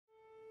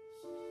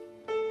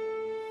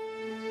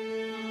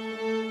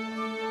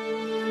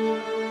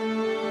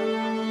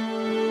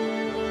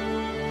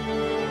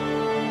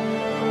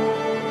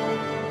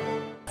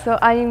So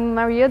I'm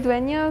Maria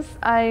Dueñas.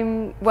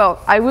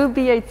 I will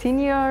be 18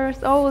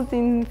 years old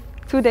in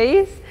 2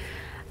 days.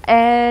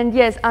 And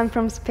yes, I'm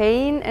from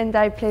Spain and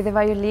I play the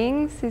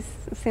violin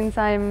since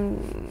I'm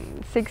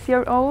 6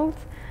 years old.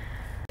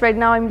 Right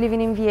now I'm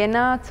living in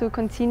Vienna to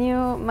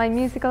continue my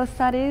musical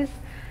studies.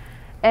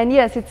 And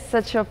yes, it's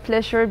such a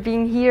pleasure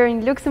being here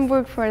in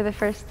Luxembourg for the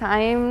first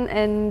time,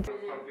 and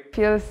it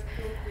feels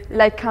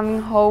like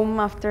coming home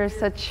after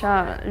such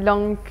a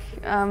long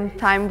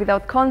time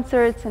without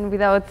concerts and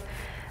without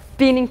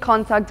being in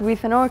contact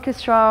with an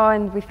orchestra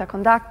and with a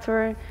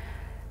conductor.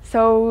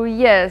 So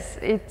yes,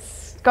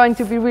 it's going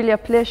to be really a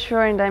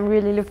pleasure and I'm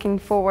really looking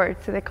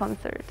forward to the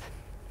concert.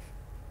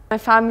 My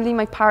family,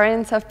 my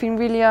parents have been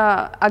really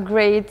a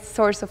great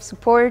source of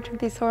support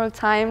this whole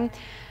time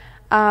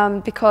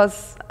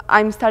because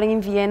I'm studying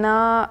in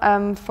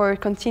Vienna for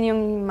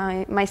continuing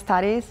my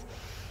studies.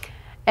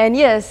 And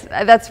yes,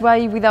 that's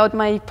why without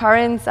my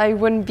parents I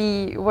wouldn't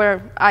be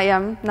where I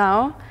am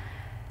now.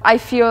 I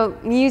feel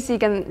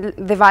music and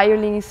the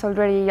violin is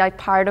already a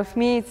part of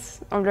me, it's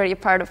already a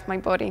part of my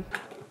body.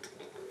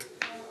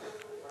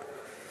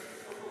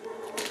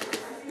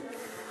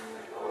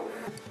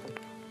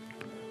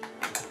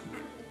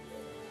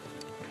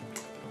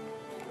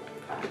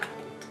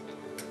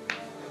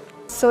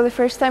 So the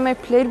first time I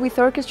played with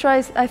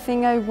orchestra, I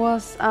think I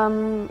was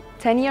 10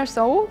 years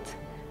old.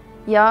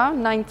 Yeah,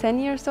 9, 10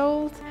 years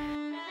old.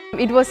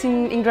 It was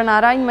in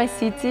Granada, in my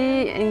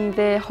city, in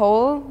the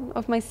hall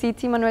of my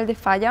city, Manuel de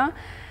Falla.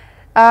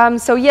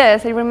 So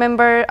yes, I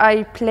remember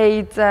I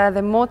played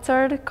the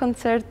Mozart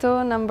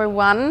Concerto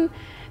 #1,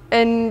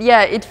 and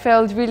yeah, it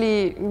felt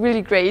really,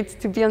 really great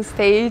to be on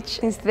stage.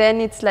 Since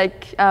then, it's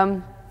like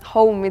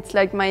home. It's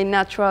like my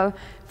natural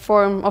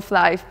form of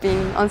life,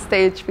 being on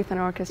stage with an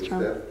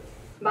orchestra.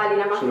 Vale,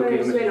 la mano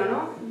del suelo,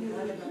 ¿no?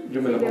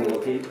 Yo me la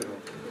pongo aquí, pero...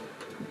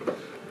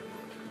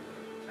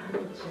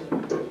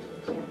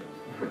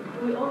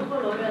 We all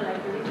follow her like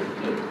a little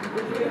kid.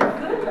 If you're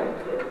good like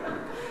this.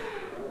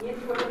 Yes,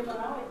 for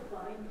now it's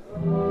fine.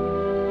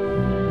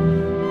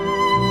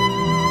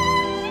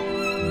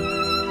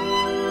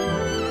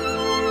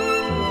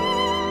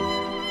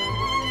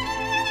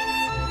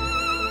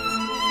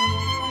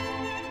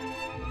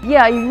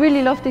 Yeah, I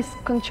really love this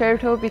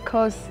concerto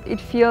because it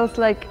feels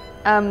like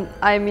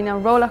I'm in a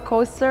roller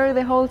coaster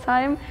the whole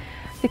time,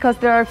 because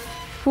they are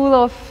full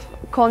of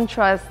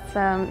contrasts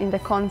in the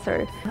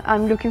concert.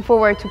 I'm looking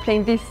forward to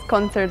playing this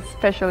concert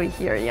especially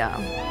here, yeah.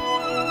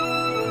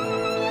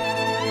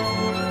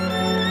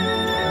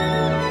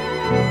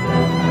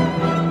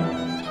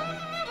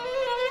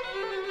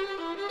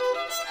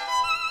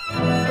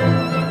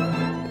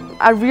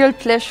 A real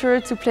pleasure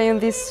to play on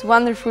this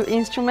wonderful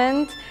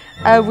instrument,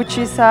 which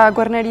is a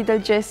Guarneri del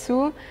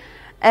Gesù.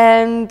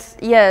 And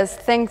yes,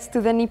 thanks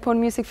to the Nippon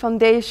Music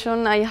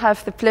Foundation, I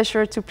have the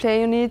pleasure to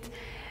play on it.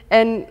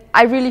 And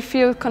I really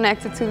feel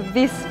connected to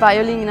this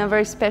violin in a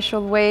very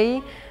special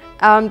way,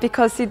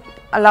 because it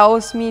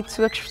allows me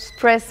to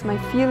express my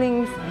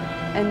feelings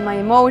and my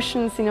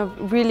emotions in a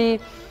really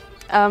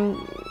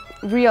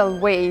real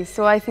way.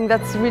 So I think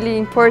that's really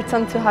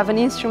important, to have an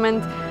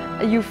instrument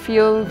you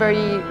feel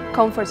very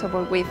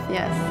comfortable with,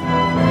 yes.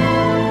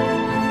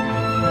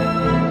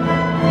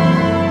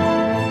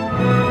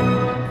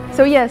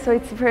 So yeah, so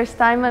it's the first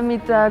time I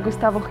meet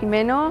Gustavo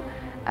Gimeno.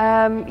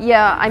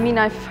 Yeah, I mean,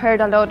 I've heard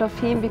a lot of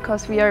him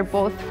because we are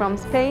both from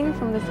Spain,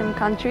 from the same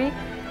country.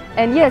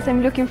 And yes,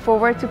 I'm looking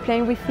forward to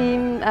playing with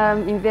him.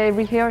 In the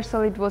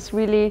rehearsal, it was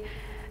really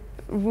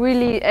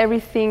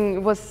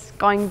everything was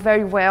going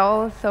very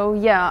well. So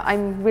yeah,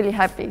 I'm really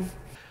happy.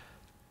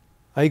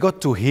 I got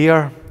to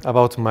hear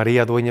about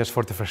Maria Dueñas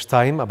for the first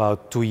time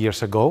about 2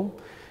 years ago.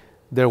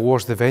 There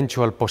was the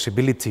eventual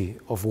possibility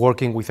of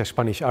working with a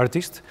Spanish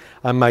artist,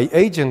 and my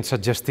agent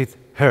suggested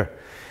her.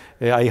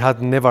 I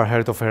had never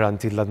heard of her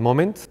until that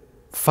moment.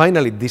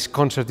 Finally, this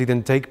concert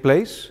didn't take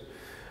place,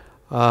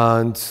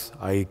 and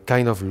I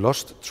kind of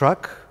lost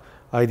track.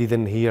 I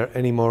didn't hear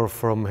any more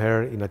from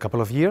her in a couple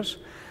of years,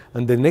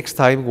 and the next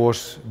time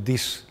was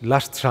this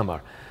last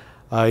summer.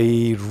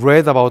 I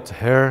read about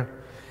her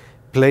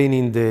playing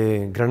in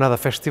the Granada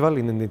Festival,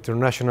 in the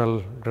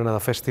International Granada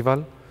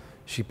Festival.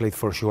 She played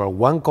for sure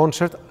one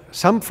concert.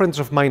 Some friends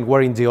of mine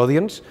were in the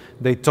audience.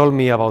 They told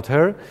me about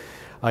her.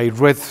 I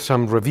read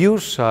some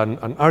reviews and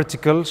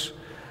articles,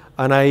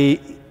 and I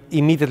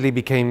immediately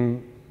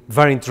became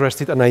very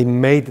interested, and I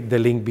made the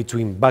link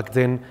between back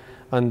then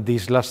and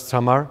this last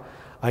summer.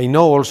 I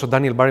know also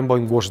Daniel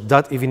Barenboim was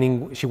that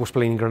evening, she was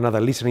playing in Granada,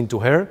 listening to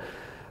her,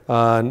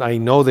 and I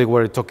know they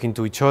were talking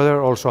to each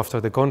other also after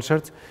the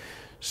concert.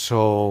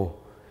 So,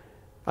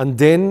 and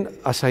then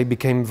as I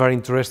became very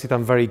interested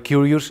and very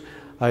curious,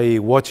 I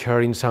watched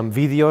her in some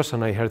videos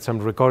and I heard some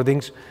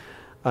recordings,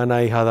 and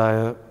I had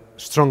a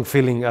strong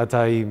feeling that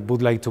I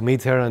would like to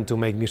meet her and to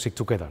make music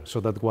together.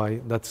 So that's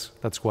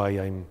why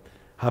I'm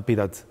happy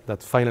that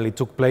that finally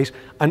took place,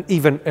 and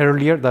even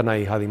earlier than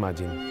I had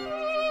imagined.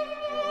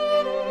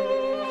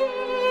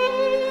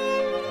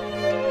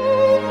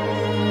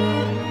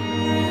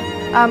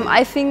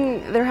 I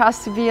think there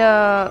has to be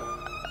a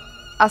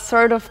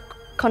sort of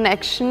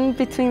connection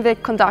between the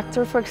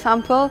conductor, for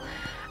example.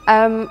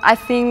 I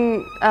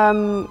think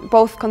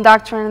both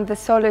conductor and the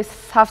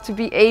soloists have to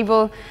be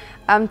able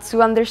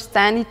to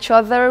understand each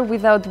other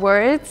without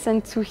words and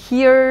to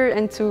hear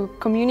and to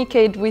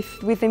communicate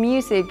with the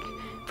music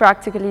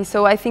practically.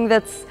 So I think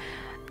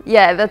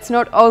that's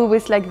not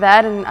always like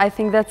that, and I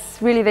think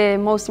that's really the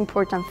most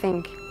important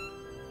thing.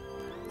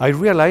 I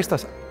realized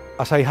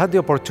as I had the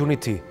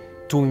opportunity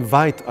to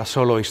invite a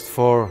soloist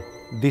for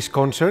this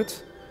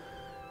concert,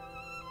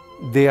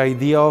 the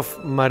idea of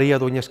Maria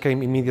Dueñas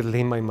came immediately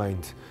in my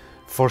mind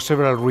for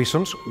several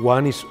reasons.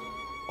 One is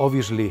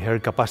obviously her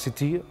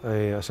capacity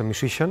as a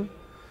musician,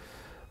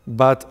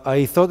 but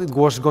I thought it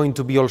was going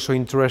to be also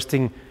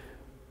interesting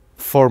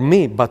for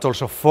me, but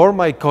also for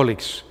my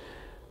colleagues,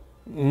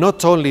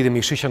 not only the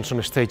musicians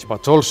on stage,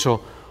 but also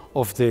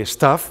of the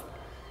staff,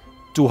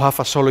 to have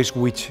a soloist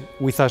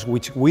with us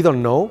which we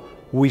don't know,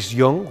 who is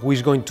young, who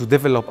is going to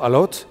develop a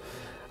lot,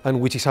 and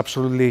which is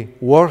absolutely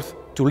worth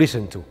to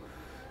listen to.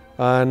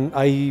 And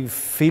I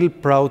feel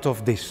proud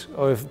of this,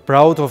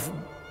 proud of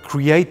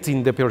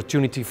creating the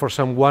opportunity for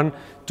someone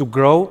to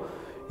grow.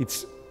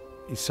 It's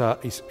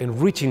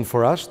enriching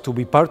for us to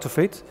be part of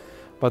it,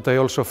 but I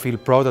also feel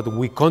proud that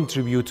we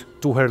contribute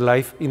to her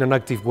life in an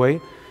active way.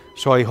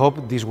 So I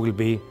hope this will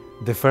be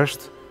the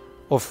first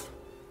of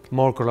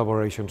more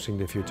collaborations in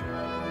the future.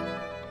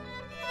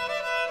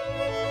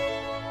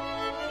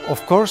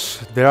 Of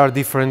course, there are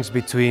differences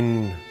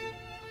between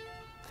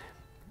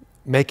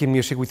making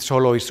music with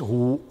soloists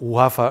who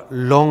have a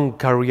long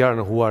career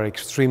and who are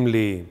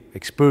extremely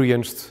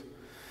experienced,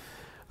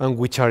 and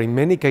which are in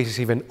many cases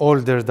even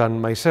older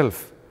than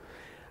myself.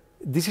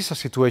 This is a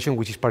situation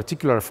which is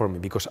particular for me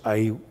because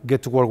I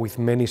get to work with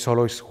many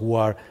soloists who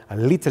are a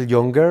little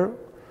younger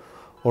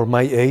or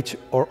my age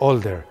or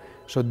older.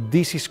 So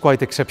this is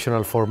quite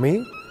exceptional for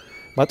me,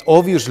 but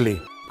obviously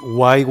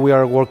why we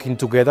are working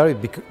together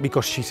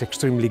because she's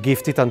extremely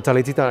gifted and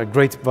talented and a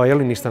great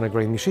violinist and a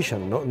great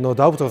musician, no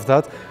doubt of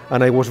that,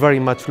 and I was very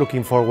much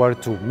looking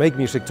forward to make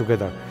music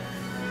together.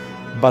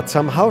 But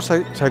somehow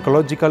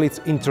psychologically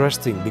it's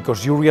interesting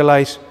because you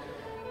realize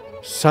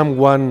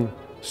someone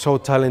so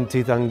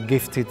talented and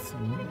gifted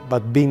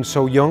but being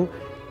so young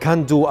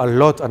can do a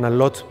lot and a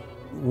lot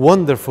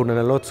wonderful and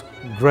a lot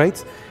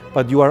great,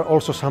 but you are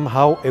also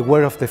somehow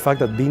aware of the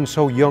fact that being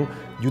so young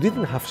you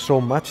didn't have so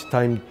much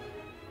time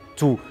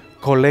to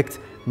collect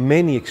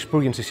many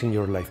experiences in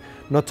your life.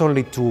 Not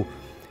only to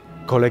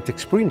collect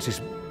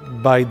experiences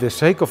by the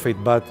sake of it,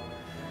 but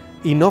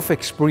enough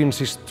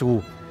experiences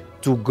to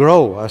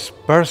grow as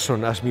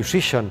person, as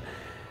musician.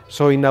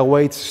 So in a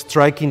way it's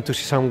striking to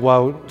see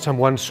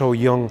someone so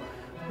young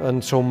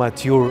and so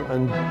mature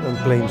and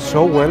playing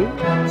so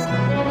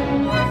well.